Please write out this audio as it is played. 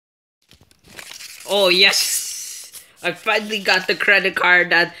Oh yes! I finally got the credit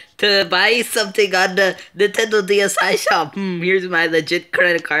card to buy something on the Nintendo DSi Shop. Here's my legit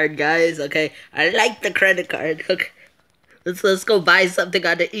credit card, guys. Okay, I like the credit card. Okay, let's go buy something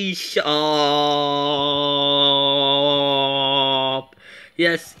on the eShop.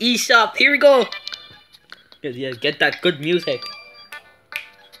 Yes, eShop. Here we go. Yeah, get that good music.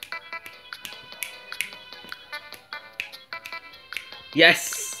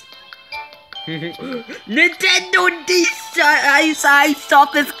 Yes. Nintendo DSi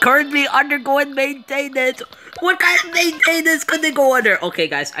Shop is currently undergoing maintenance. What kind of maintenance could they go under? Okay,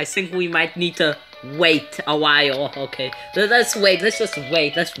 guys, I think we might need to wait a while. Okay, let's wait. Let's just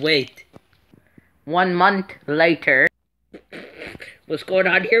wait. Let's wait. 1 month later. What's going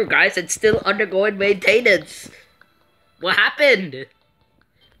on here, guys? It's still undergoing maintenance. What happened?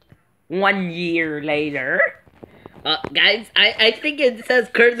 1 year later. Guys, I think it says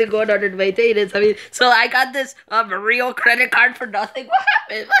currently going under maintenance. I mean, so I got this real credit card for nothing. What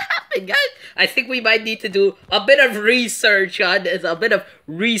happened? What happened, guys? I think we might need to do a bit of research on this. A bit of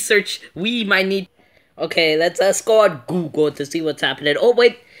research we might need. Okay, let's go on Google to see what's happening. Oh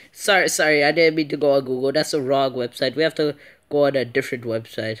wait, sorry, I didn't mean to go on Google. That's the wrong website. We have to go on a different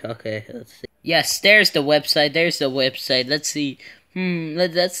website. Okay, let's see. Yes, there's the website. There's the website. Let's see.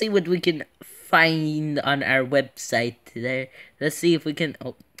 Let's see what we can find on our website there. Let's see if we can.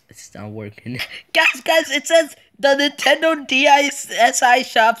 Oh, it's not working. guys, it says the Nintendo DSi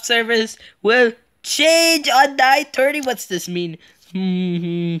Shop service will change on 9/30. What's this mean?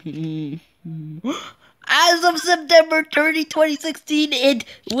 As of September 30, 2016, it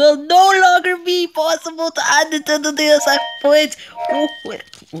will no longer be possible to add Nintendo DSi points. Oh, wait,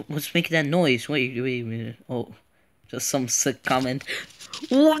 what's making that noise? Wait a minute. Oh, just some sick comment.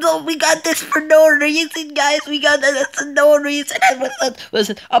 Oh, no, we got this for no reason, guys. We got this for no reason.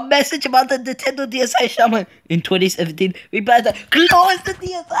 Was a message about the Nintendo DSi Shop in 2017. We better close the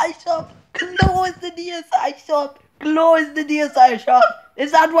DSi Shop. Close the DSi Shop. Close the DSi Shop.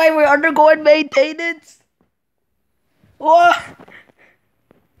 Is that why we're undergoing maintenance? What?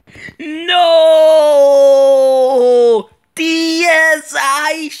 No!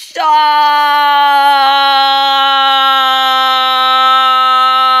 DSi Shop!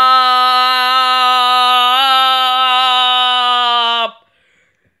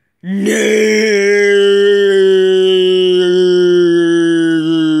 No!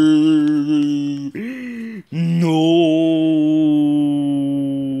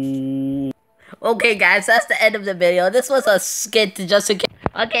 Okay, guys, that's the end of the video. This was a skit just in case.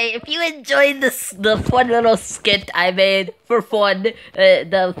 Okay, if you enjoyed the fun little skit I made for fun,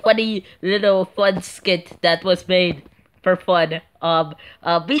 the funny little fun skit that was made for fun,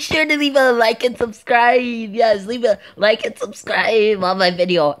 be sure to leave a like and subscribe. Yes, leave a like and subscribe on my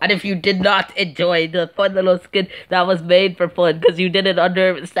video. And if you did not enjoy the fun little skit that was made for fun, because you didn't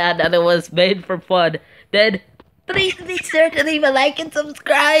understand that it was made for fun, then please be sure to leave a like and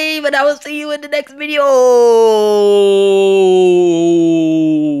subscribe, and I will see you in the next video.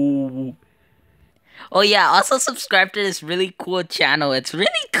 Oh yeah, also subscribe to this really cool channel. It's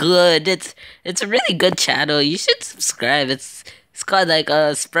really good. It's a really good channel. You should subscribe. It's called like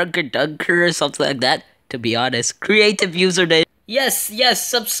Sprunker Dunker or something like that. To be honest, creative username. Yes,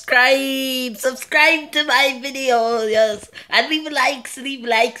 subscribe to my video, yes, and leave likes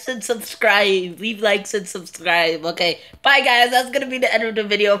and subscribe, okay, bye guys, that's gonna be the end of the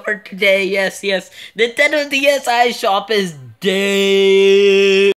video for today, yes, Nintendo DSi Shop is dead.